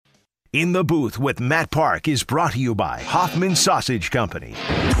In the Booth with Matt Park is brought to you by Hoffman Sausage Company.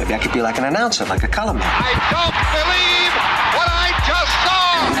 Maybe I could be like an announcer, like a color man. I don't believe what I just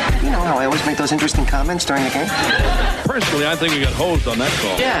saw! You know how I always make those interesting comments during the game? Personally, I think we got hosed on that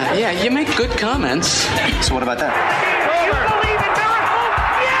call. Yeah, you make good comments. So what about that?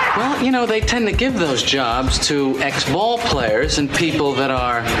 Well, you know, they tend to give those jobs to ex-ball players and people that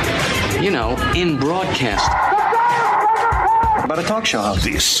are, you know, in broadcast. What about a talk show host?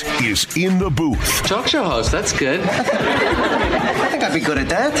 This is In the Booth Talk show host, that's good. I think I'd be good at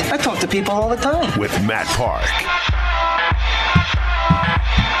that. I talk to people all the time. with Matt Park.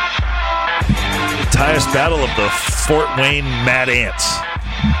 Highest battle of the Fort Wayne Mad Ants.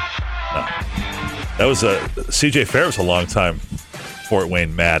 No. That was C.J. Fair was a long time Fort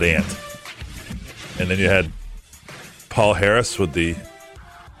Wayne Mad Ant. And then you had Paul Harris with the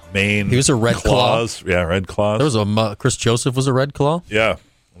Maine He was a Red Claws. Yeah, Red Claws. There was Chris Joseph was a Red Claw. Yeah.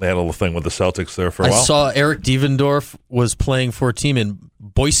 They had a little thing with the Celtics there for a while. I saw Eric Devendorf was playing for a team in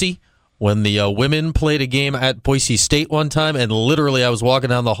Boise when the women played a game at Boise State one time, and literally I was walking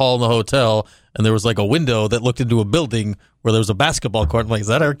down the hall in the hotel, and there was like a window that looked into a building where there was a basketball court. I'm like, is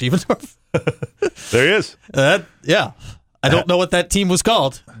that Eric Devendorf? There he is. Yeah. I don't know what that team was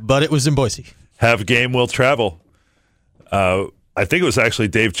called, but it was in Boise. Have game will travel. I think it was actually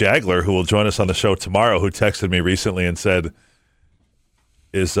Dave Jagler, who will join us on the show tomorrow, who texted me recently and said,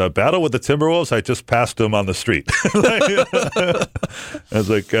 is Battle with the Timberwolves? I just passed him on the street. I was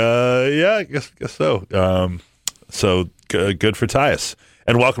like, yeah, I guess so. So good for Tyus.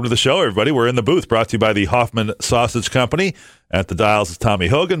 And welcome to the show, everybody. We're in the booth, brought to you by the Hoffman Sausage Company. At the dials is Tommy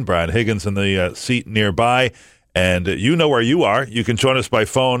Hogan, Brian Higgins in the seat nearby. And you know where you are. You can join us by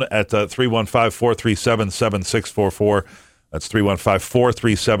phone at 315-437-7644. That's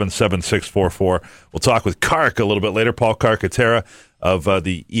 315-437-7644. We'll talk with Kark a little bit later, Paul Carcaterra of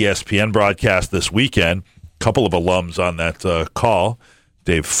the ESPN broadcast this weekend. A couple of alums on that call.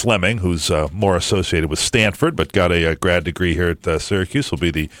 Dave Fleming, who's more associated with Stanford, but got a grad degree here at Syracuse, will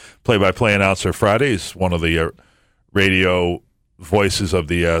be the play-by-play announcer Friday. He's one of the radio voices of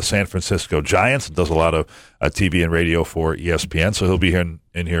the San Francisco Giants and does a lot of TV and radio for ESPN. So he'll be here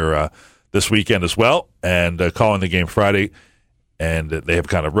in here this weekend as well, and calling the game Friday. And they have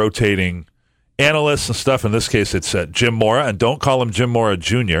kind of rotating analysts and stuff. In this case, it's Jim Mora, and don't call him Jim Mora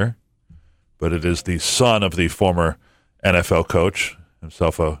Jr., but it is the son of the former NFL coach,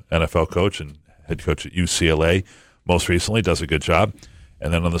 himself a NFL coach and head coach at UCLA most recently, does a good job.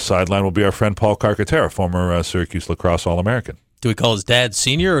 And then on the sideline will be our friend Paul Carcaterra, former Syracuse lacrosse All-American. Do we call his dad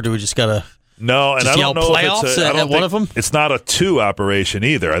senior, or do we just got to No, and I don't know playoffs if it's at one of them? It's not a two operation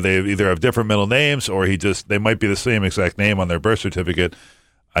either. They either have different middle names, or they might be the same exact name on their birth certificate.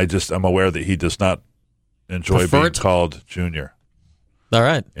 I'm aware that he does not enjoy being called junior. All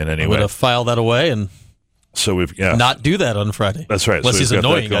right. In any I'm way. going to file that away and so not do that on Friday. That's right. Unless he's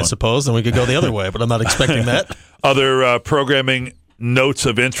annoying, I suppose, then we could go the other way, but I'm not expecting that. Other programming notes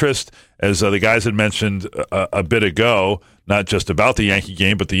of interest, as the guys had mentioned a bit ago, not just about the Yankee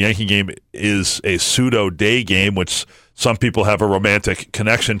game, but the Yankee game is a pseudo-day game, which some people have a romantic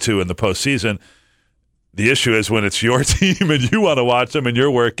connection to in the postseason. The issue is when it's your team and you want to watch them and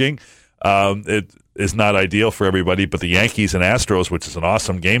you're working, it is not ideal for everybody. But the Yankees and Astros, which is an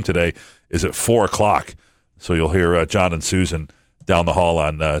awesome game today, is at 4 o'clock. So you'll hear John and Susan down the hall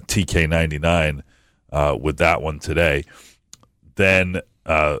on TK99 with that one today. Then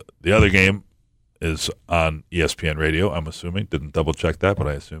the other game is on ESPN Radio, I'm assuming. Didn't double-check that, but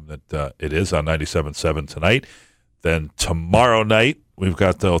I assume that it is on 97.7 tonight. Then tomorrow night, we've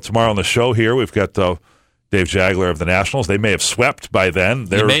got tomorrow on the show here, we've got Dave Jagler of the Nationals. They may have swept by then.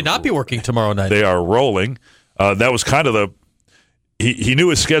 They may not be working tomorrow night. They are rolling. That was kind of he knew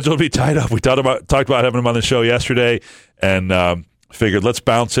his schedule would be tied up. We talked about having him on the show yesterday and figured let's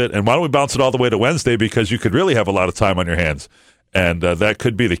bounce it. And why don't we bounce it all the way to Wednesday, because you could really have a lot of time on your hands. And that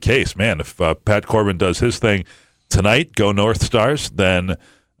could be the case, man. If Pat Corbin does his thing tonight, go North Stars, then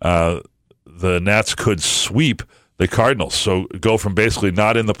the Nats could sweep the Cardinals. So go from basically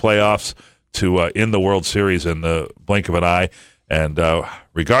not in the playoffs to in the World Series in the blink of an eye. And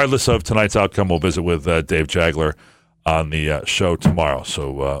regardless of tonight's outcome, we'll visit with Dave Jagler on the show tomorrow.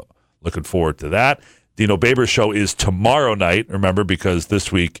 So looking forward to that. Dino Baber's show is tomorrow night, remember, because this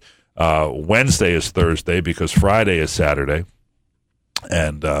week Wednesday is Thursday, because Friday is Saturday.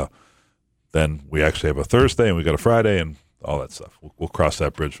 And then we actually have a Thursday, and we got a Friday, and all that stuff. We'll cross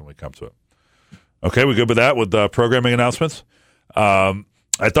that bridge when we come to it. Okay, we good with that, with programming announcements?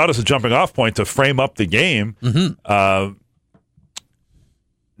 I thought as a jumping-off point to frame up the game,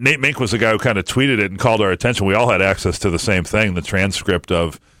 Nate Mink was the guy who kind of tweeted it and called our attention. We all had access to the same thing, the transcript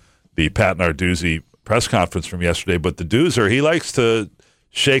of the Pat Narduzzi press conference from yesterday. But the Doozer, he likes to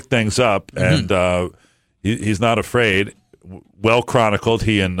shake things up, and he's not afraid. Well chronicled.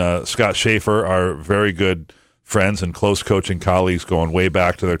 He and Scott Schaefer are very good friends and close coaching colleagues going way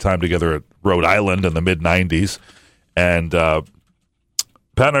back to their time together at Rhode Island in the mid-'90s. And Pat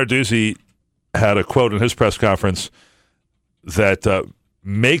Narduzzi had a quote in his press conference that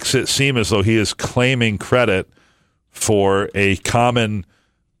makes it seem as though he is claiming credit for a common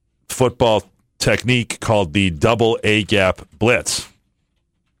football technique called the double A-gap blitz.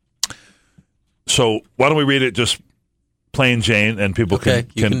 So why don't we read it just plain Jane, and people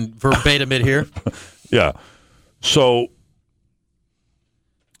can verbatim it here. Yeah. So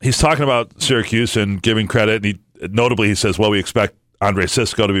he's talking about Syracuse and giving credit. And notably, he says, well, we expect Andre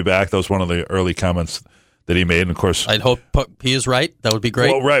Cisco to be back. That was one of the early comments that he made. And, of course, I'd hope he is right. That would be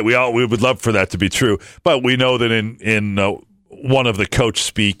great. Well, right. We would love for that to be true. But we know that in one of the coach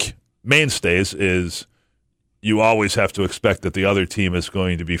speak mainstays is you always have to expect that the other team is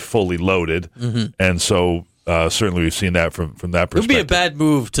going to be fully loaded. And so certainly we've seen that from that perspective. It would be a bad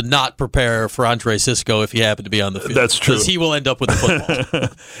move to not prepare for Andre Cisco if he happened to be on the field. That's true. Because he will end up with the football.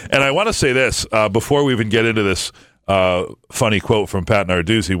 And I want to say this, before we even get into this funny quote from Pat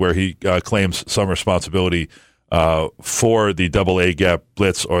Narduzzi where he claims some responsibility for the double A-gap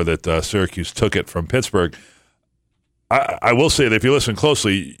blitz, or that Syracuse took it from Pittsburgh. I will say that if you listen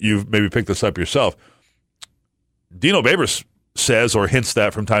closely, you've maybe picked this up yourself. Dino Babers says or hints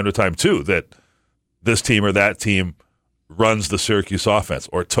that from time to time, too, that this team or that team runs the Syracuse offense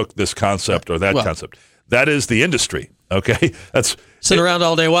or took this concept or that concept. That is the industry, okay? Sit around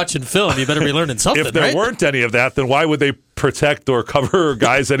all day watching film. You better be learning something, If there weren't any of that, then why would they protect or cover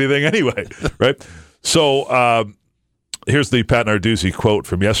guys anything anyway, right? So here's the Pat Narduzzi quote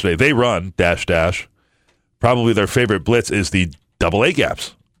from yesterday. They run, .. Probably their favorite blitz is the double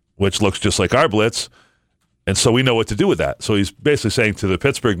A-gaps, which looks just like our blitz, and so we know what to do with that. So he's basically saying to the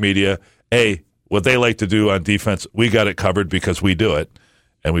Pittsburgh media, hey, what they like to do on defense, we got it covered because we do it,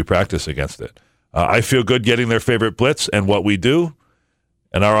 and we practice against it. I feel good getting their favorite blitz and what we do,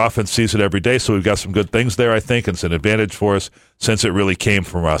 and our offense sees it every day, so we've got some good things there, I think, and it's an advantage for us since it really came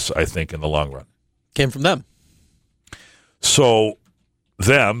from us, I think, in the long run. Came from them. So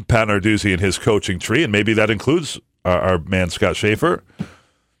them, Pat Narduzzi and his coaching tree, and maybe that includes our man Scott Schaefer.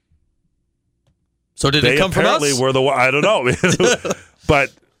 So did it come from us? They apparently were the I don't know.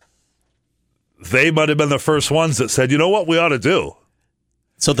 But they might have been the first ones that said, you know what we ought to do?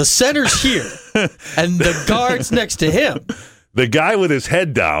 So the center's here, and the guard's next to him. The guy with his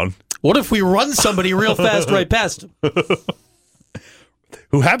head down. What if we run somebody real fast right past him?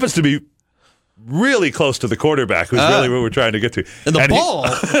 Who happens to be really close to the quarterback, who's really what we're trying to get to. And the ball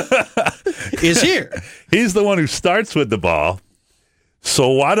is here. He's the one who starts with the ball. So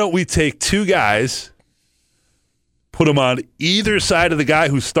why don't we take two guys, put them on either side of the guy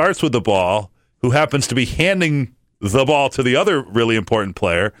who starts with the ball, who happens to be handing the ball to the other really important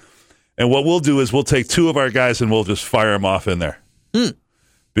player, and what we'll do is we'll take two of our guys and we'll just fire them off in there.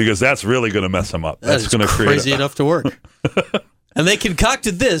 Because that's really going to mess them up. That's going to create crazy enough to work. And they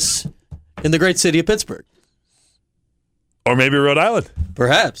concocted this in the great city of Pittsburgh. Or maybe Rhode Island.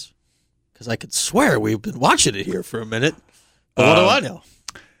 Perhaps. Because I could swear we've been watching it here for a minute. But what do I know?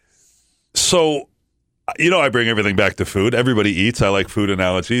 So, I bring everything back to food. Everybody eats. I like food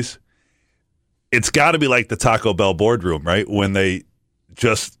analogies. It's got to be like the Taco Bell boardroom, right? When they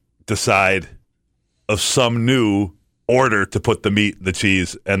just decide of some new order to put the meat, the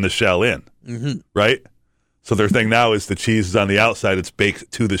cheese, and the shell in, right? So their thing now is the cheese is on the outside. It's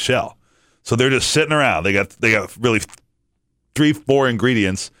baked to the shell. So they're just sitting around. They got really 3-4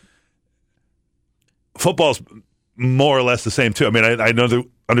 ingredients. Football's more or less the same too. I mean, I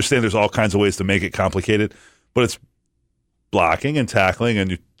understand there's all kinds of ways to make it complicated, but it's blocking and tackling,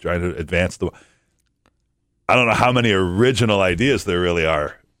 and you try to advance the. I don't know how many original ideas there really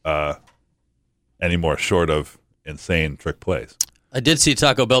are anymore, short of insane trick plays. I did see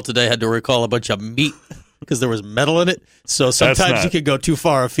Taco Bell today had to recall a bunch of meat because there was metal in it. So sometimes you can go too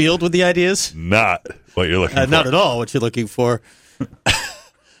far afield with the ideas. Not what you're looking for. Not at all what you're looking for.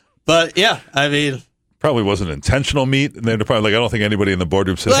 But yeah, I mean, probably wasn't intentional meat. And they're probably I don't think anybody in the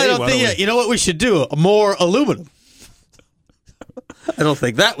boardroom said, hey, you know what we should do? More aluminum. I don't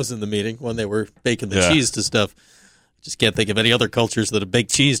think that was in the meeting when they were baking the cheese to stuff. Just can't think of any other cultures that have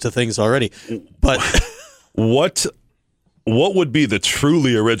baked cheese to things already. But what would be the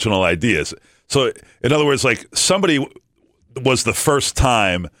truly original ideas? So, in other words, like somebody was the first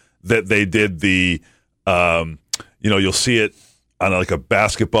time that they did the, you'll see it on like a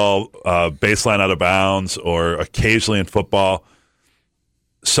basketball baseline out of bounds, or occasionally in football.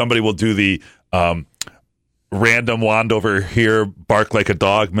 somebody will do the random wand over here, bark like a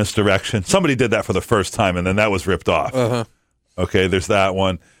dog, misdirection. Somebody did that for the first time, and then that was ripped off. Uh-huh. Okay, there's that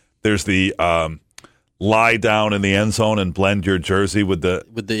one. There's the lie down in the end zone and blend your jersey with the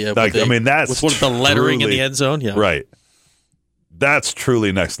that's with one of the lettering truly, in the end zone. Yeah, right. That's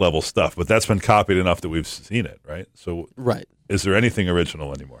truly next level stuff, but that's been copied enough that we've seen it, right? So, right. Is there anything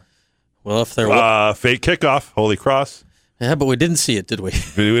original anymore? Well, if there was fake kickoff, Holy Cross. Yeah, but we didn't see it, did we?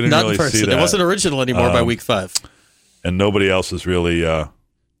 We didn't Not really in person. see that. It wasn't original anymore by week 5. And nobody else is really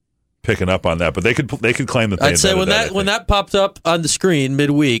picking up on that. But they could claim that they I'd say when that popped up on the screen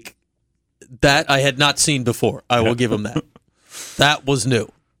midweek, that I had not seen before. I will give them that. That was new.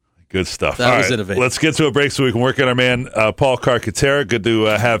 Good stuff. That All was right, innovative. let's get to a break so we can work on our man, Paul Carcaterra. Good to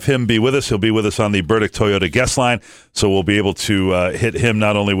have him be with us. He'll be with us on the Burdick Toyota guest line, so we'll be able to hit him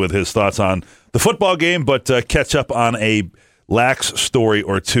not only with his thoughts on the football game, but catch up on a lax story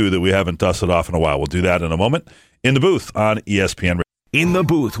or two that we haven't dusted off in a while. We'll do that in a moment. In the booth on ESPN. In the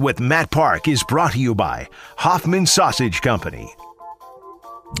Booth with Matt Park is brought to you by Hoffman Sausage Company.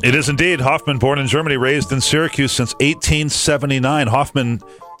 It is indeed Hoffman, born in Germany, raised in Syracuse since 1879. Hoffman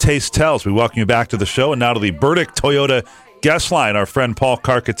Taste Tells. We welcome you back to the show, and now to the Burdick Toyota guest line. Our friend Paul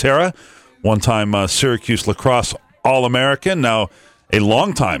Carcaterra, one-time Syracuse lacrosse All-American, now a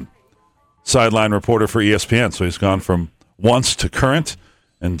long-time sideline reporter for ESPN. So he's gone from once to current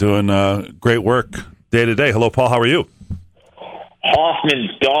and doing great work day to day. Hello, Paul. How are you?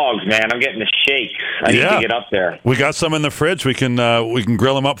 Hoffman's dogs, man. I'm getting the shakes. I need to get up there. We got some in the fridge. We can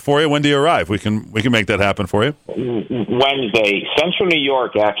grill them up for you. When do you arrive? We can make that happen for you. Wednesday. Central New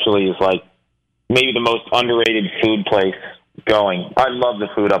York actually is like maybe the most underrated food place going. I love the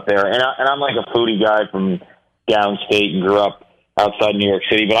food up there, and I'm like a foodie guy from downstate and grew up outside New York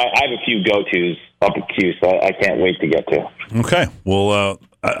City. But I have a few go-tos up at Q, so I can't wait to get to. Okay. Well,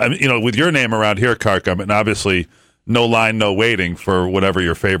 with your name around here, Kark, I mean, obviously. No line, no waiting for whatever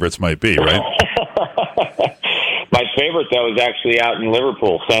your favorites might be, right? My favorite, though, is actually out in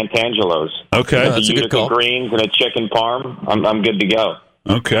Liverpool, Sant'Angelo's. Okay. That's a good call. Greens and a chicken parm. I'm good to go.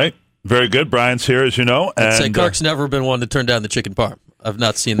 Okay. Very good. Brian's here, as you know. I'd say Kark's never been one to turn down the chicken parm. I've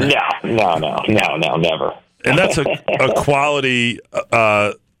not seen that. No, never. And that's a quality,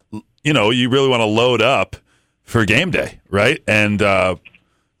 you really want to load up for game day, right? And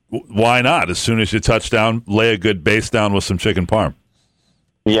why not? As soon as you touch down, lay a good base down with some chicken parm.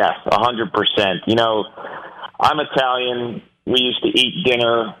 Yes, 100%. You know, I'm Italian. We used to eat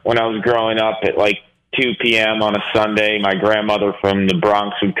dinner when I was growing up at like 2 p.m. on a Sunday. My grandmother from the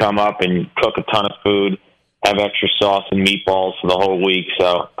Bronx would come up and cook a ton of food, have extra sauce and meatballs for the whole week.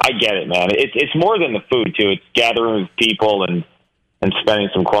 So I get it, man. It's more than the food, too. It's gathering with people and spending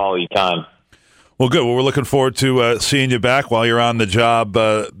some quality time. Well, good. Well, we're looking forward to seeing you back while you're on the job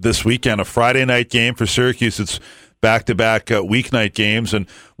this weekend. A Friday night game for Syracuse. It's back-to-back weeknight games. And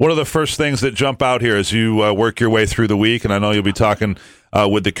what are the first things that jump out here as you work your way through the week? And I know you'll be talking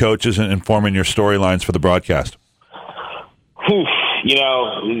with the coaches and informing your storylines for the broadcast. You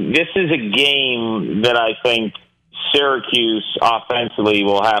know, this is a game that I think Syracuse offensively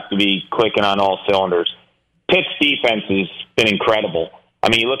will have to be clicking on all cylinders. Pitt's defense has been incredible. I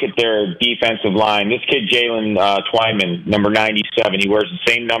mean, you look at their defensive line. This kid, Jalen Twyman, number 97, he wears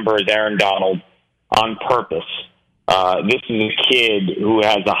the same number as Aaron Donald on purpose. This is a kid who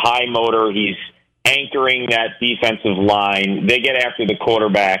has a high motor. He's anchoring that defensive line. They get after the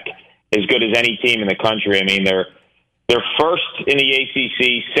quarterback as good as any team in the country. I mean, they're first in the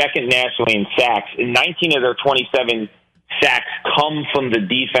ACC, second nationally in sacks. And 19 of their 27 sacks come from the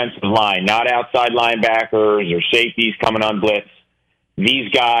defensive line, not outside linebackers or safeties coming on blitz. These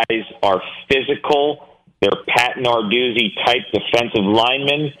guys are physical. They're Pat Narduzzi-type defensive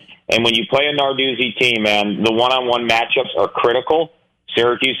linemen. And when you play a Narduzzi team, man, the one-on-one matchups are critical.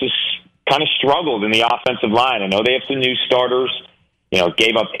 Syracuse has kind of struggled in the offensive line. I know they have some new starters,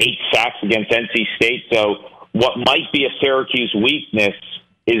 gave up 8 sacks against NC State. So what might be a Syracuse weakness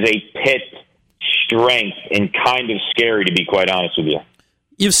is a Pitt strength, and kind of scary, to be quite honest with you.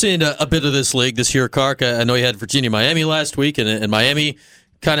 You've seen a bit of this league this year, Kark. I know you had Virginia-Miami last week, and Miami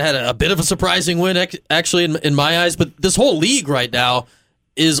kind of had a bit of a surprising win, actually, in my eyes. But this whole league right now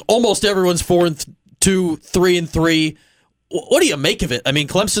is almost everyone's 4-2, 3-3. What do you make of it? I mean,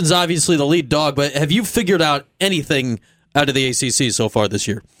 Clemson's obviously the lead dog, but have you figured out anything out of the ACC so far this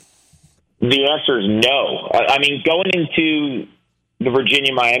year? The answer is no. I mean, going into the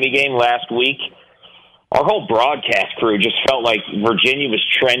Virginia-Miami game last week, our whole broadcast crew just felt like Virginia was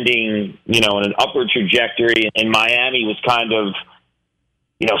trending, in an upward trajectory, and Miami was kind of,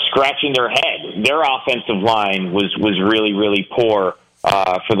 scratching their head. Their offensive line was really, really poor.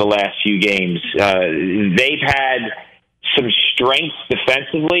 for the last few games. They've had some strengths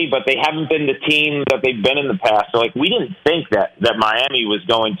defensively, but they haven't been the team that they've been in the past. So, we didn't think that Miami was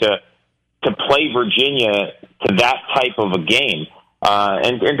going to play Virginia to that type of a game.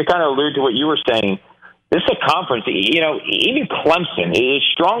 And to kind of allude to what you were saying, this is a conference, even Clemson, as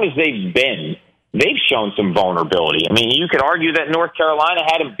strong as they've been, they've shown some vulnerability. I mean, you could argue that North Carolina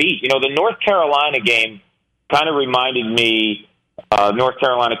had them beat. The North Carolina game kind of reminded me, North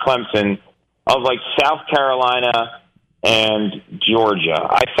Carolina-Clemson, of South Carolina and Georgia.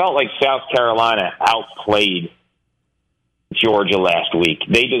 I felt like South Carolina outplayed Georgia last week.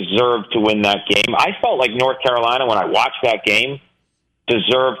 They deserved to win that game. I felt like North Carolina, when I watched that game,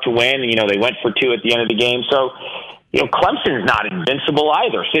 deserved to win. They went for 2 at the end of the game. So, Clemson's not invincible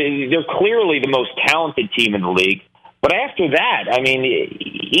either. So they're clearly the most talented team in the league. But after that, I mean,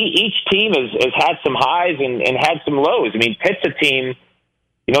 each team has had some highs and had some lows. I mean, Pitt's a team,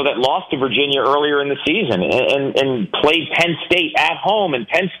 that lost to Virginia earlier in the season and played Penn State at home. And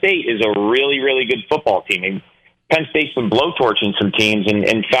Penn State is a really, really good football team. And Penn State's been blowtorching some teams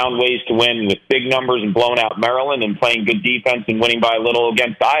and found ways to win with big numbers and blowing out Maryland and playing good defense and winning by a little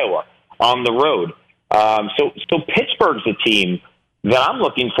against Iowa on the road. So Pittsburgh's a team that I'm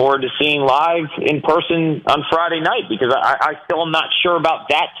looking forward to seeing live in person on Friday night because I still am not sure about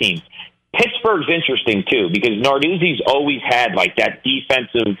that team. Pittsburgh's interesting, too, because Narduzzi's always had, that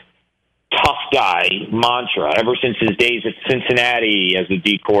defensive tough guy mantra ever since his days at Cincinnati as the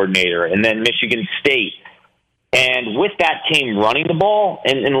D coordinator and then Michigan State. And with that team running the ball,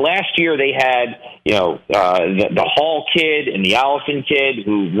 and last year they had, the Hall kid and the Allison kid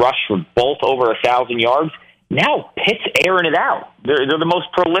who rushed for both over 1,000 yards. Now Pitt's airing it out. They're the most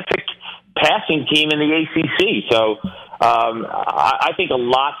prolific passing team in the ACC. So I think a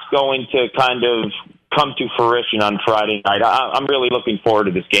lot's going to kind of come to fruition on Friday night. I'm really looking forward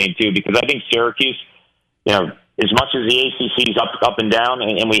to this game, too, because I think Syracuse, as much as the ACC's up and down,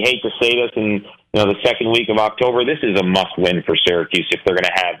 and we hate to say this in the second week of October, this is a must-win for Syracuse if they're going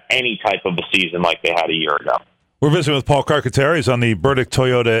to have any type of a season like they had a year ago. We're visiting with Paul Carcaterra. He's on the Burdick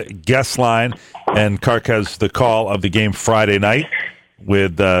Toyota guest line, and Carc has the call of the game Friday night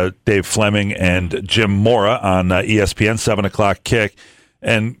with Dave Fleming and Jim Mora on ESPN, 7 o'clock kick.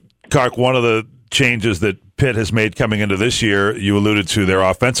 And, Carc, one of the changes that Pitt has made coming into this year, you alluded to their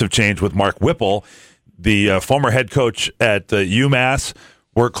offensive change with Mark Whipple, the former head coach at UMass,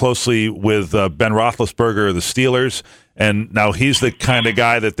 worked closely with Ben Roethlisberger of the Steelers, and now he's the kind of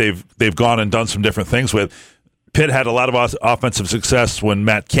guy that they've gone and done some different things with. Pitt had a lot of offensive success when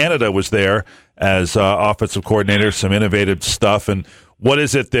Matt Canada was there as offensive coordinator, some innovative stuff. And what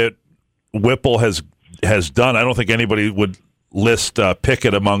is it that Whipple has done? I don't think anybody would list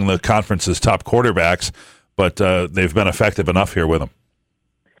Pickett among the conference's top quarterbacks, but they've been effective enough here with him.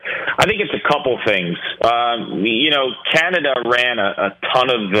 I think it's a couple things. Canada ran a ton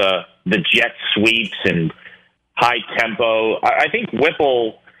of the jet sweeps and high tempo. I think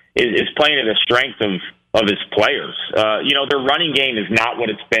Whipple is playing to the strength of his players. Their running game is not what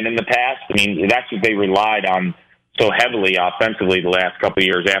it's been in the past. I mean, that's what they relied on so heavily offensively the last couple of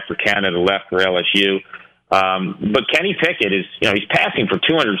years after Canada left for LSU. But Kenny Pickett is, he's passing for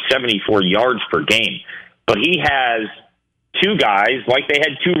 274 yards per game, but he has two guys, like they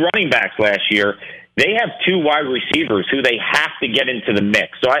had two running backs last year. They have two wide receivers who they have to get into the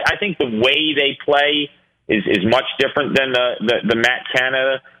mix. So I think the way they play is much different than the Matt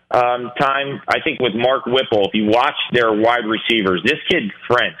Canada time. I think with Mark Whipple, if you watch their wide receivers, this kid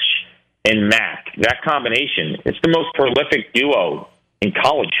French and Mack, that combination, it's the most prolific duo in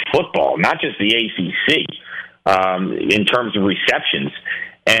college football, not just the ACC, in terms of receptions.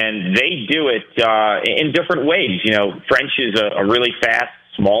 And they do it in different ways. French is a really fast,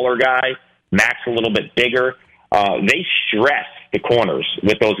 smaller guy. Mack's a little bit bigger. They stress the corners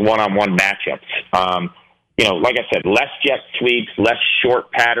with those one-on-one matchups. Like I said, less jet sweeps, less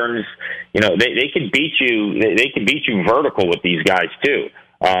short patterns. They could beat you. They could beat you vertical with these guys too.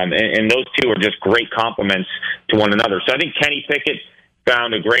 And those two are just great complements to one another. So I think Kenny Pickett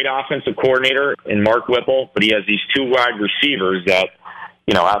found a great offensive coordinator in Mark Whipple, but he has these two wide receivers that,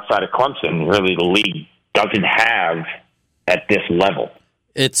 outside of Clemson, really the league doesn't have at this level.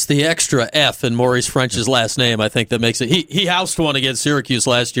 It's the extra F in Maurice French's last name, I think, that makes it. He housed one against Syracuse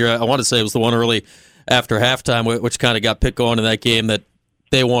last year. I want to say it was the one early after halftime, which kind of got Pitt going in that game that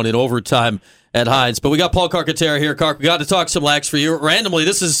they won in overtime at Hines. But we got Paul Carcaterra here. Carc, we got to talk some lax for you. Randomly,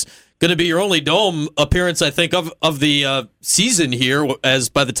 this is going to be your only Dome appearance, I think, of the season here, as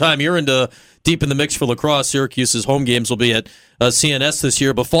by the time you're deep in the mix for lacrosse, Syracuse's home games will be at CNS this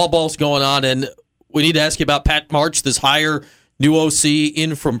year. But fall ball's going on, and we need to ask you about Pat March, this hire new OC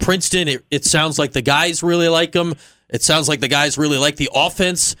in from Princeton. It sounds like the guys really like him. It sounds like the guys really like the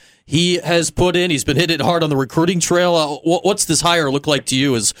offense he has put in. He's been hitting it hard on the recruiting trail. What's this hire look like to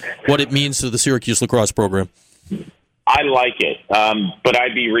you as what it means to the Syracuse lacrosse program? I like it, but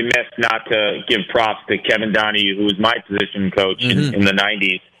I'd be remiss not to give props to Kevin Donahue, who was my position coach in the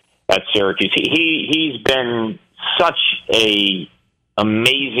 90s at Syracuse. He's been such a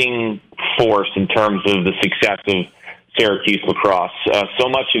amazing force in terms of the success of Syracuse lacrosse. So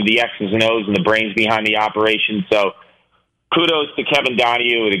much of the X's and O's and the brains behind the operation. So kudos to Kevin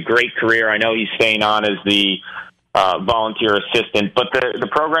Donahue with a great career. I know he's staying on as the volunteer assistant, but the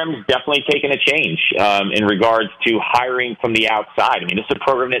program has definitely taken a change in regards to hiring from the outside. I mean, this is a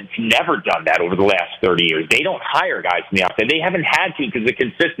program that's never done that over the last 30 years. They don't hire guys from the outside. They haven't had to because of the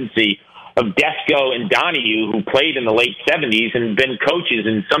consistency of Desko and Donahue, who played in the late 70s and been coaches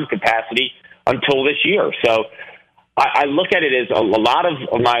in some capacity until this year. So I look at it as a lot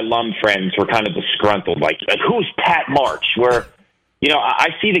of my alum friends were kind of disgruntled, like who's Pat March? Where, I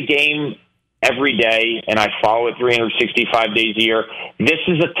see the game every day, and I follow it 365 days a year. This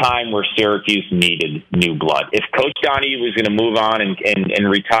is a time where Syracuse needed new blood. If Coach Donahue was going to move on and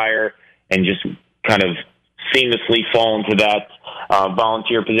retire and just kind of seamlessly fall into that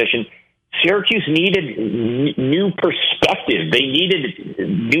volunteer position, Syracuse needed new perspective. They needed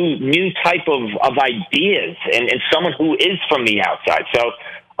new type of ideas and someone who is from the outside. So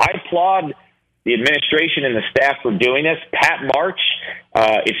I applaud the administration and the staff for doing this. Pat March,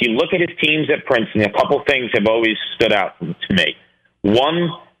 if you look at his teams at Princeton, a couple things have always stood out to me. One,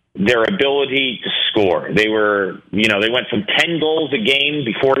 their ability to score. They went from 10 goals a game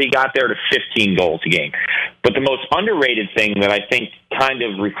before he got there to 15 goals a game. But the most underrated thing that I think kind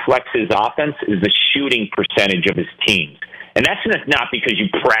of reflects his offense is the shooting percentage of his teams. And that's not because you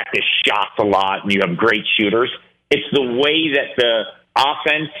practice shots a lot and you have great shooters. It's the way that the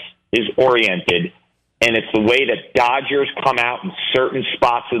offense is oriented, and it's the way that Dodgers come out in certain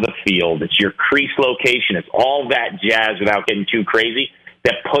spots of the field. It's your crease location. It's all that jazz without getting too crazy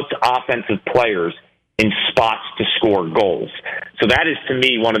that puts offensive players in spots to score goals. So that is, to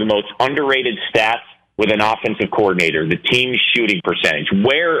me, one of the most underrated stats with an offensive coordinator, the team's shooting percentage.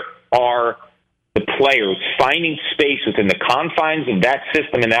 Where are the players finding space within the confines of that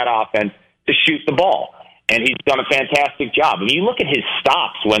system and that offense to shoot the ball? And he's done a fantastic job. I mean, you look at his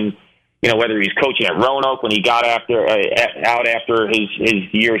stops when, whether he's coaching at Roanoke when he got out after his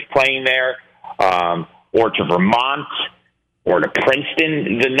years playing there, or to Vermont, or to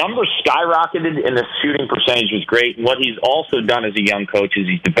Princeton, the numbers skyrocketed and the shooting percentage was great. And what he's also done as a young coach is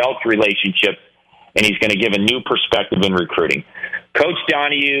he's developed relationships, and he's going to give a new perspective in recruiting. Coach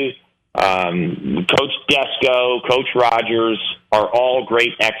Donahue, Coach Desko, Coach Rogers are all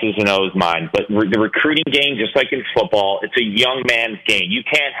great X's and O's minds. But the recruiting game, just like in football, it's a young man's game. You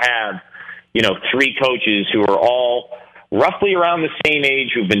can't have, three coaches who are all roughly around the same age,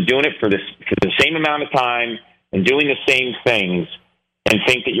 who've been doing it for the same amount of time and doing the same things, and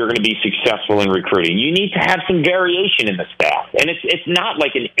think that you're going to be successful in recruiting. You need to have some variation in the staff, and it's not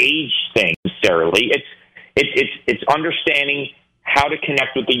like an age thing necessarily. It's understanding how to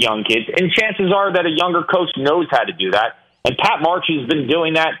connect with the young kids, and chances are that a younger coach knows how to do that. And Pat March has been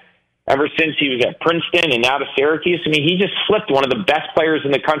doing that ever since he was at Princeton and now to Syracuse. I mean, he just flipped one of the best players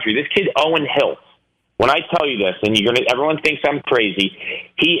in the country. This kid, Owen Hiltz. When I tell you this, and everyone thinks I'm crazy,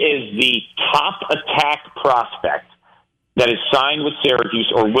 he is the top attack prospect that is signed with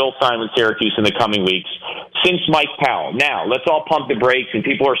Syracuse or will sign with Syracuse in the coming weeks since Mike Powell. Now, let's all pump the brakes, and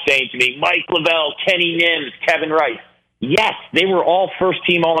people are saying to me, Mike Lavelle, Kenny Nims, Kevin Rice. Yes, they were all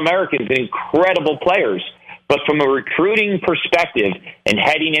first-team All-Americans and incredible players. But from a recruiting perspective and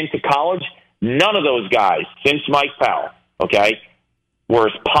heading into college, none of those guys, since Mike Powell, were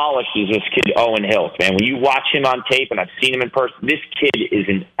as polished as this kid, Owen Hiltz, man. When you watch him on tape, and I've seen him in person, this kid is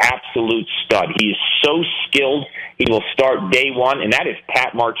an absolute stud. He is so skilled. He will start day one, and that is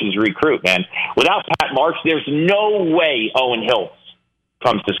Pat March's recruit, man. Without Pat March, there's no way Owen Hiltz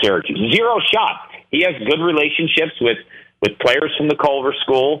comes to Syracuse. Zero shot. He has good relationships with players from the Culver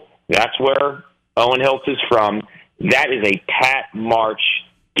School. That's where Owen Hiltz is from. That is a Pat March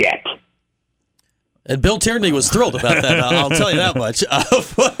get. And Bill Tierney was thrilled about that. I'll tell you that much.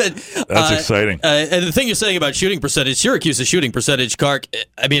 That's exciting. And the thing you're saying about shooting percentage, Syracuse's shooting percentage, Kark,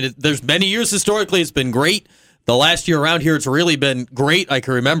 I mean, there's many years historically it's been great. The last year around here, it's really been great. I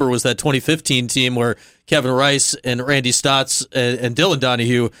can remember was that 2015 team where Kevin Rice and Randy Stotts and Dylan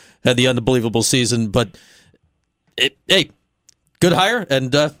Donahue had the unbelievable season. But, hey, good hire,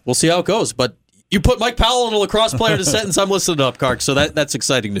 and we'll see how it goes. But you put Mike Powell and a lacrosse player in a sentence, I'm listening up, Kark, so that's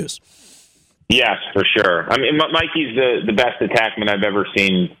exciting news. Yes, for sure. I mean, Mikey's the best attackman I've ever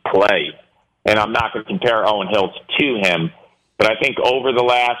seen play, and I'm not going to compare Owen Hiltz to him. But I think over the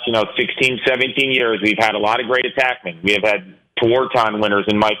last, 16, 17 years, we've had a lot of great attackmen. We have had Tewaaraton winners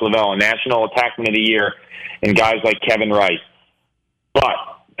in Mike Lavelle, a National Attackman of the Year, and guys like Kevin Rice. But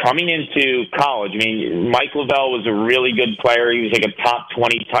coming into college, I mean, Mike Lavelle was a really good player. He was like a top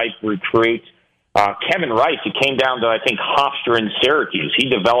 20 type recruit. Kevin Rice, it came down to, I think, Hofstra and Syracuse. He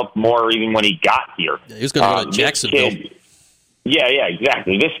developed more even when he got here. Yeah, he was going to go to Jacksonville. Yeah,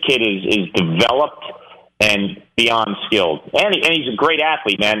 exactly. This kid is developed and beyond skilled. And he's a great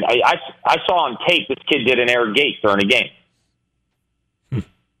athlete, man. I saw on tape this kid did an air gate during a game.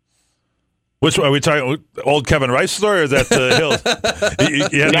 Which one are we talking? Old Kevin Rice story, or is that Hills?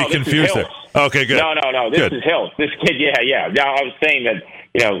 You had me confused there. Okay, good. No. This is Hills. This kid, yeah. Now, I was saying that,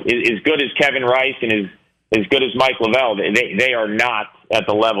 as good as Kevin Rice and as good as Mike Lavelle, they are not at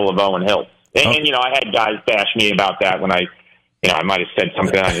the level of Owen Hills. And I had guys bash me about that when I might have said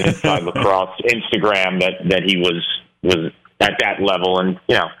something on the Inside Lacrosse Instagram that he was at that level, and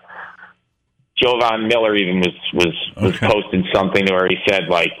Jovan Miller even was posting something where he said,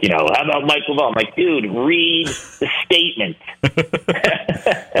 like, how about Mike Lavelle? I'm like, dude, read the statement.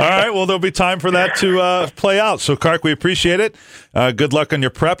 All right, well, there'll be time for that to play out. So, Kark, we appreciate it. Good luck on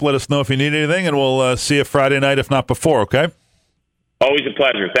your prep. Let us know if you need anything, and we'll see you Friday night, if not before, okay? Always a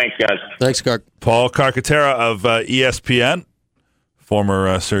pleasure. Thanks, guys. Thanks, Kark. Paul Carcaterra of ESPN,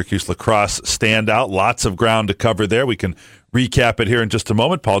 former Syracuse lacrosse standout. Lots of ground to cover there. We can recap it here in just a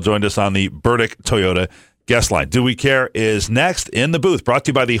moment. Paul joined us on the Burdick Toyota guest line. Do We Care is next in the booth, brought to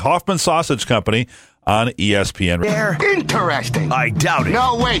you by the Hoffman Sausage Company on ESPN. They're interesting. I doubt it.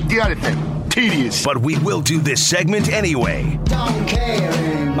 No, wait, the other thing. Tedious. But we will do this segment anyway. Don't care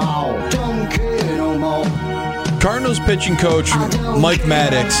anymore. Don't care no more. Cardinals pitching coach Mike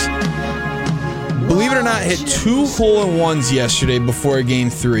Maddox, believe it or not, hit 2 hole-in-ones yesterday before Game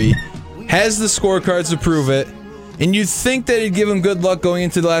 3. Has the scorecards to prove it. And you'd think that he'd give him good luck going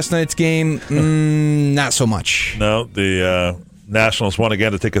into last night's game. Not so much. No, the Nationals won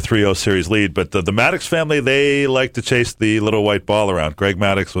again to take a 3-0 series lead. But the Maddox family, they like to chase the little white ball around. Greg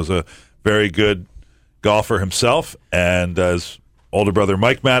Maddox was a very good golfer himself. And his older brother,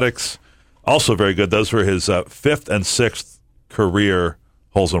 Mike Maddox, also very good. Those were his 5th and 6th career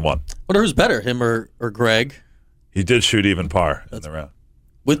holes-in-one. I wonder who's better, him or Greg? He did shoot even par in the round.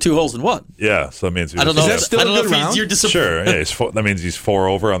 With 2 holes-in-one. Yeah, so that means I don't know. If you're disappointed. Sure, yeah, that means he's 4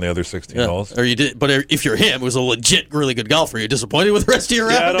 over on the other 16 holes. Or you did, but if you're him, it was a legit, really good golfer. Are you disappointed with the rest of your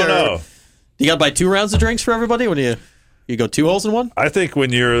round? Yeah, I don't know. You got to buy 2 rounds of drinks for everybody when you go 2 holes in one? I think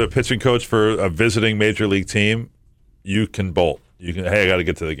when you're the pitching coach for a visiting major league team, you can bolt. You can. Hey, I got to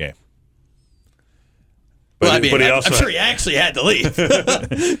get to the game. But, I'm sure he actually had to leave. But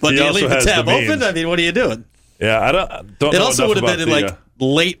do you leave the tab open? I mean, what are you doing? Yeah, I don't know. It also would have been in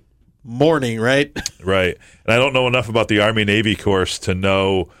late morning, right? Right. And I don't know enough about the Army-Navy course to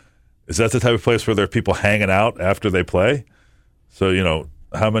know, is that the type of place where there are people hanging out after they play? So,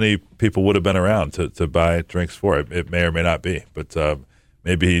 how many people would have been around to buy drinks for it? It may or may not be. But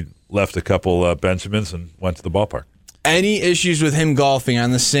maybe he left a couple Benjamins and went to the ballpark. Any issues with him golfing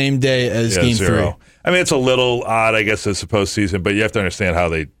on the same day as Game 0. 3? I mean, it's a little odd, I guess, as a postseason, but you have to understand how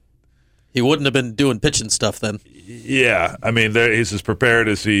they... He wouldn't have been doing pitching stuff then. Yeah. I mean, he's as prepared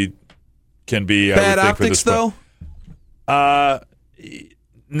as he can be. Bad optics, though? Not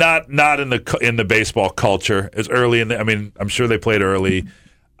in the baseball culture. It's early I'm sure they played early.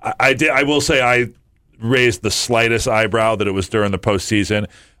 I will say I raised the slightest eyebrow that it was during the postseason,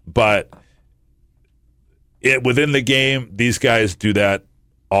 but within the game, these guys do that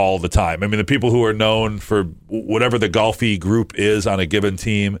all the time. I mean, the people who are known for whatever the golfy group is on a given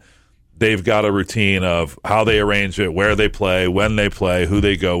team, they've got a routine of how they arrange it, where they play, when they play, who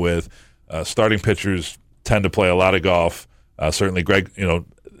they go with. Starting pitchers tend to play a lot of golf. Certainly, Greg,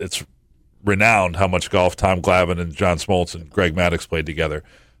 it's renowned how much golf Tom Glavine and John Smoltz and Greg Maddox played together.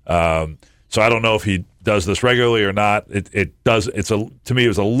 So I don't know if he does this regularly or not. It does. To me, it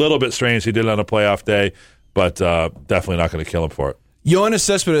was a little bit strange he did it on a playoff day, but definitely not going to kill him for it. Yoenis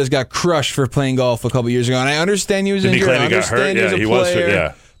Cespedes got crushed for playing golf a couple years ago, and I understand he was injured. I understand he got hurt. He was hurt.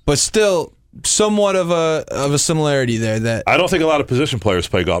 Yeah, but still, somewhat of a similarity there. That I don't think a lot of position players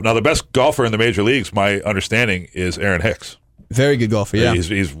play golf. Now, the best golfer in the major leagues, my understanding, is Aaron Hicks. Very good golfer. Yeah,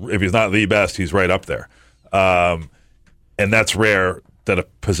 he's if he's not the best, he's right up there. And that's rare that a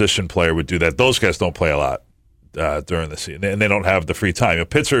position player would do that. Those guys don't play a lot during the season, and they don't have the free time.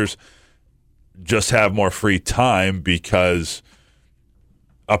 Pitchers just have more free time because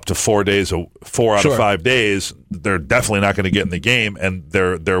up to 4 out of 5 days, they're definitely not going to get in the game, and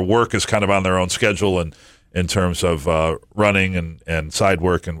their work is kind of on their own schedule and in terms of running and side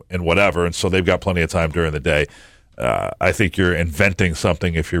work and whatever, and so they've got plenty of time during the day. I think you're inventing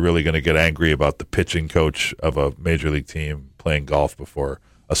something if you're really going to get angry about the pitching coach of a major league team playing golf before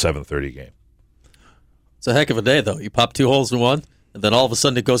a 7:30 game. It's a heck of a day, though. You pop 2 holes in one, and then all of a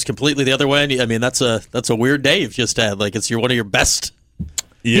sudden it goes completely the other way. And I mean, that's a weird day you've just had. Like, it's one of your best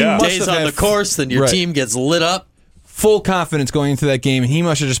days on the course. Then your team gets lit up. Full confidence going into that game, and he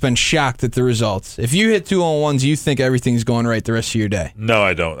must have just been shocked at the results. If you hit 2-hole-in-ones, you think everything's going right the rest of your day. No,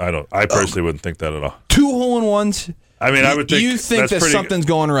 I don't. I personally wouldn't think that at all. 2-hole-in-ones? I mean, I would think you think that something's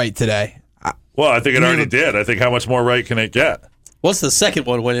going right today. Well, I think it already did. I think how much more right can it get? Once the second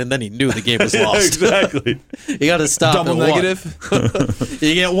one went in, then he knew the game was lost. Exactly. You got to stop Double negative.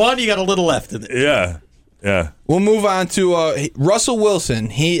 You get one, you got a little left in it. Yeah. We'll move on to Russell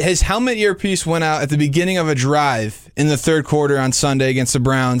Wilson. His helmet earpiece went out at the beginning of a drive in the third quarter on Sunday against the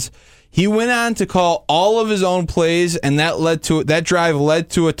Browns. He went on to call all of his own plays, and that drive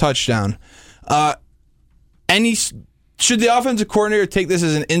led to a touchdown. Should the offensive coordinator take this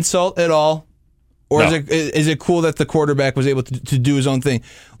as an insult at all? Or No. is it cool that the quarterback was able to do his own thing?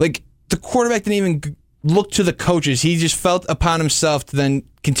 Like, the quarterback didn't even look to the coaches. He just felt upon himself to then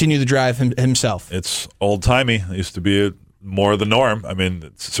continue the drive himself. It's old-timey. It used to be more the norm. I mean,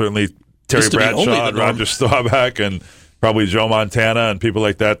 it's certainly Terry Bradshaw and Roger Staubach and probably Joe Montana and people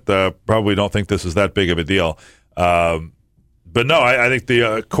like that probably don't think this is that big of a deal. But no, I think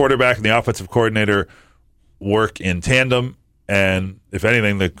the quarterback and the offensive coordinator work in tandem, and if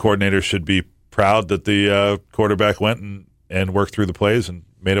anything, the coordinator should be proud that the quarterback went and worked through the plays and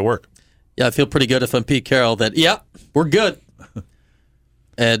made it work. Yeah, I feel pretty good if I'm Pete Carroll that, we're good.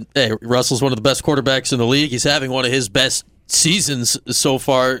 And, hey, Russell's one of the best quarterbacks in the league. He's having one of his best seasons so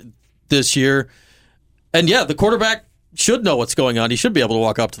far this year. And, the quarterback should know what's going on. He should be able to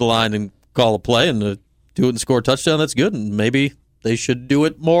walk up to the line and call a play and do it and score a touchdown. That's good. And maybe they should do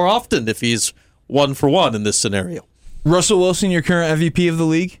it more often if he's 1 for 1 in this scenario. Russell Wilson, your current MVP of the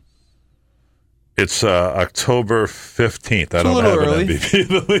league? It's October 15th. I don't have an MVP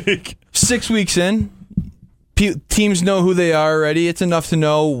of the league. 6 weeks in. Teams know who they are already. It's enough to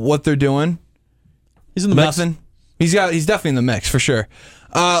know what they're doing. He's in the mix. He's definitely in the mix for sure.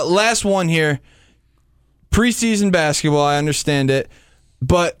 Last one here. Preseason basketball, I understand it,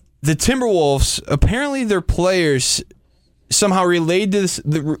 but the Timberwolves, apparently their players somehow relayed this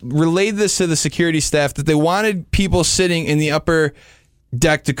to the security staff that they wanted people sitting in the upper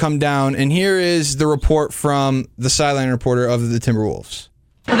deck to come down. And here is the report from the sideline reporter of the Timberwolves.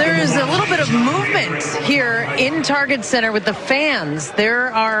 There is a little bit of movement here in Target Center with the fans.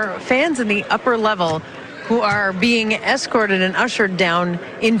 There are fans in the upper level who are being escorted and ushered down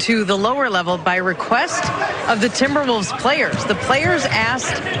into the lower level by request of the Timberwolves players. The players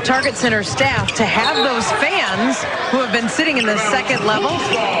asked Target Center staff to have those fans who have been sitting in the second level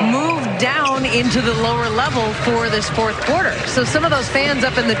move down into the lower level for this fourth quarter. So some of those fans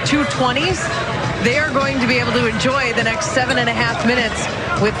up in the 220s, they are going to be able to enjoy the next 7.5 minutes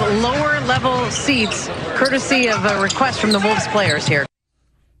with lower level seats, courtesy of a request from the Wolves players here.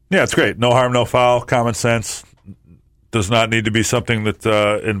 Yeah, it's great. No harm, no foul. Common sense. Does not need to be something that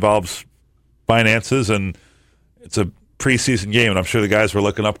involves finances, and it's a preseason game, and I'm sure the guys were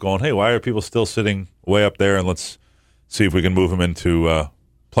looking up going, hey, why are people still sitting way up there, and let's see if we can move them into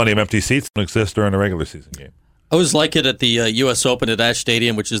plenty of empty seats that exist during a regular season game. I always like it at the U.S. Open at Ash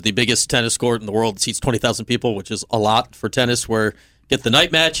Stadium, which is the biggest tennis court in the world. It seats 20,000 people, which is a lot for tennis, where get the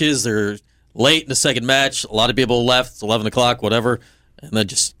night matches. They're late in the second match. A lot of people left. It's 11 o'clock, whatever. And then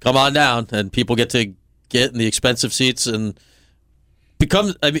just come on down, and people get to get in the expensive seats, and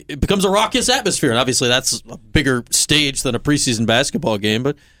it becomes a raucous atmosphere. And obviously that's a bigger stage than a preseason basketball game.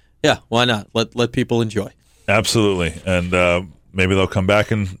 But, why not? Let people enjoy. Absolutely. And maybe they'll come back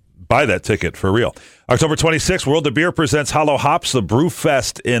and buy that ticket for real. October 26th, World of Beer presents Hollow Hops, the Brew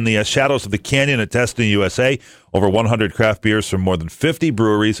Fest in the shadows of the canyon at Destiny, USA. Over 100 craft beers from more than 50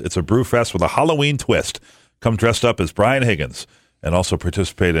 breweries. It's a brew fest with a Halloween twist. Come dressed up as Brian Higgins and also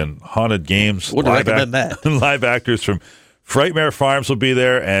participate in haunted games. Wouldn't recommend that. Live actors from Frightmare Farms will be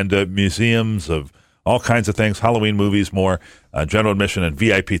there, and museums of all kinds of things, Halloween movies, more. General admission and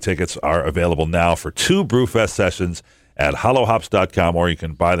VIP tickets are available now for 2 Brewfest sessions at hollowhops.com, or you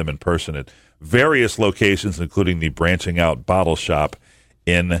can buy them in person at various locations, including the Branching Out Bottle Shop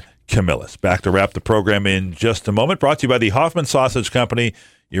in Camillus. Back to wrap the program in just a moment. Brought to you by the Hoffman Sausage Company.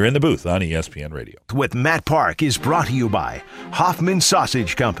 You're in the booth on ESPN Radio. With Matt Park is brought to you by Hoffman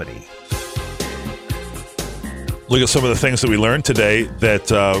Sausage Company. Look at some of the things that we learned today, that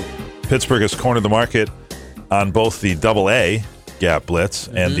Pittsburgh has cornered the market on both the double A gap blitz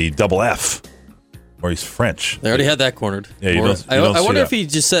and the double F. Maurice French. They already had that cornered. Yeah, I wonder if he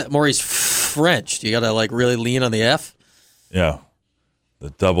just said Maurice French. You got to really lean on the F. Yeah,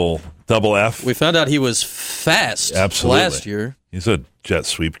 the double F. We found out he was fast last year. He's a jet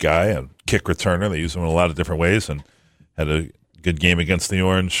sweep guy, a kick returner. They use him in a lot of different ways, and had a good game against the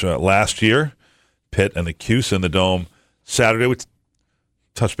Orange last year. Pitt and the Cuse in the Dome Saturday. We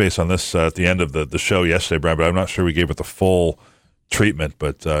touched base on this at the end of the show yesterday, Brian, but I'm not sure we gave it the full treatment.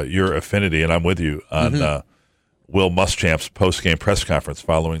 But your affinity, and I'm with you on Will Muschamp's post-game press conference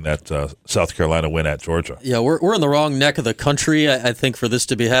following that South Carolina win at Georgia. Yeah, we're in the wrong neck of the country, I think, for this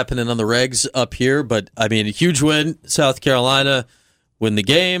to be happening on the regs up here. But, I mean, a huge win. South Carolina win the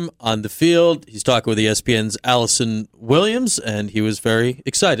game on the field. He's talking with ESPN's Allison Williams, and he was very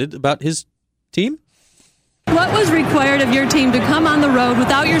excited about his team. What was required of your team to come on the road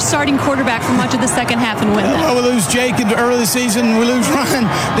without your starting quarterback for much of the second half and win that? Well, we lose Jake in the early of the season. We lose Ryan.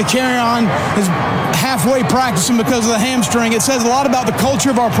 The carry-on is halfway practicing because of the hamstring. It says a lot about the culture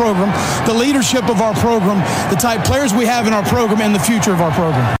of our program, the leadership of our program, the type of players we have in our program, and the future of our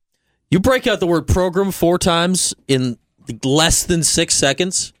program. You break out the word program 4 times in less than 6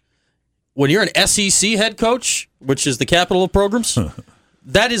 seconds. When you're an SEC head coach, which is the capital of programs,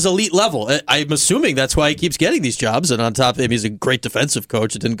 that is elite level. I'm assuming that's why he keeps getting these jobs. And on top of him, he's a great defensive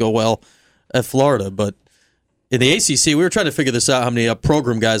coach. It didn't go well at Florida. But in the ACC, we were trying to figure this out, how many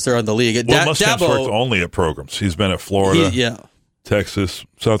program guys there are in the league. Well, Muschamp's worked only at programs. He's been at Florida, Texas,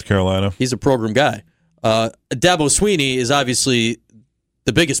 South Carolina. He's a program guy. Dabo Swinney is obviously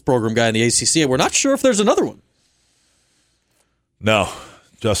the biggest program guy in the ACC, and we're not sure if there's another one. No.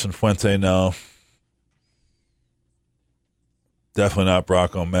 Justin Fuente, no. Definitely not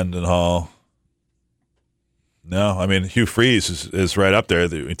Bronco Mendenhall. No, I mean Hugh Freeze is right up there.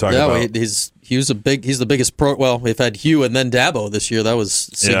 We talk about. He's the biggest pro. Well, we've had Hugh and then Dabo this year. That was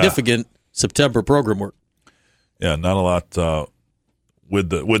significant September program work. Yeah, not a lot with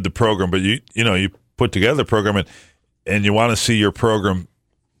the program, but you put together the program and you want to see your program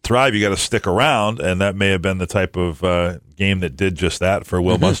thrive. You got to stick around, and that may have been the type of game that did just that for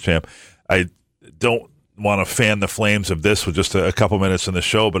Will Muschamp. I don't want to fan the flames of this with just a couple minutes in the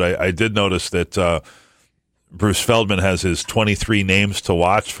show, but I did notice that Bruce Feldman has his 23 names to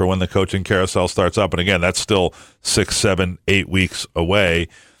watch for when the coaching carousel starts up. And again, that's still 6, 7, 8 weeks away.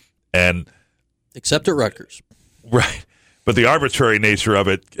 And except at Rutgers. Right. But the arbitrary nature of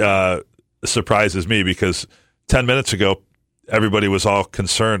it surprises me because 10 minutes ago, everybody was all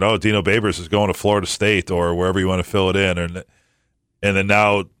concerned, Dino Babers is going to Florida State or wherever you want to fill it in. And then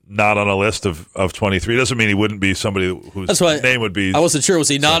now not on a list of 23. Doesn't mean he wouldn't be somebody whose name would be. I wasn't sure. Was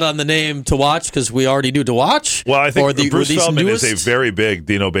he not on the name to watch because we already knew to watch? Well, I think Bruce Feldman is a very big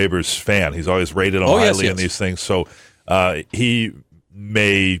Dino Babers fan. He's always rated him highly in these things. So he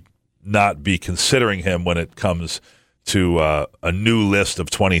may not be considering him when it comes to a new list of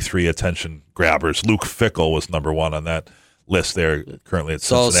 23 attention grabbers. Luke Fickell was number 1 on that list there currently at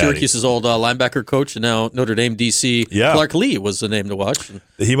Cincinnati. Syracuse's old linebacker coach and now Notre Dame DC. Clark Lee was the name to watch.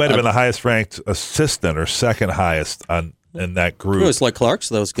 He might have been the highest ranked assistant or second highest in that group. It was like Clark,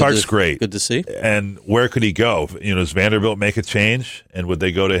 so that was good. Clark's great. Good to see. And where could he go? Does Vanderbilt make a change? And would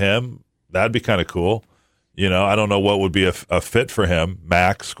they go to him? That'd be kind of cool. I don't know what would be a fit for him,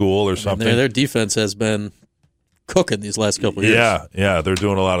 Mac school or something. Their defense has been cooking these last couple of years. Yeah, they're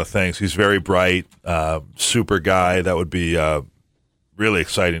doing a lot of things. He's very bright, super guy. That would be really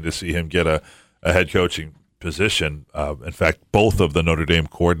exciting to see him get a head coaching position. In fact, both of the Notre Dame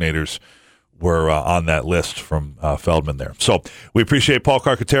coordinators were on that list from Feldman there. So we appreciate Paul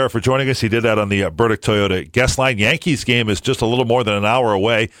Carcaterra for joining us. He did that on the Burdick Toyota guest line. Yankees game is just a little more than an hour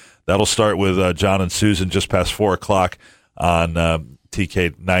away. That'll start with John and Susan just past 4 o'clock on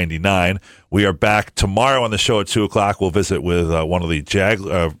TK99. We are back tomorrow on the show at 2 o'clock. We'll visit with one of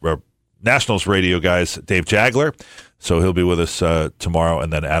the Nationals radio guys, Dave Jagler. So he'll be with us tomorrow,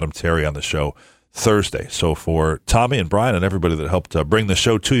 and then Adam Terry on the show Thursday. So for Tommy and Brian and everybody that helped bring the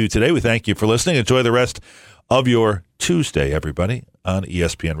show to you today, we thank you for listening. Enjoy the rest of your Tuesday, everybody, on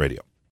ESPN Radio.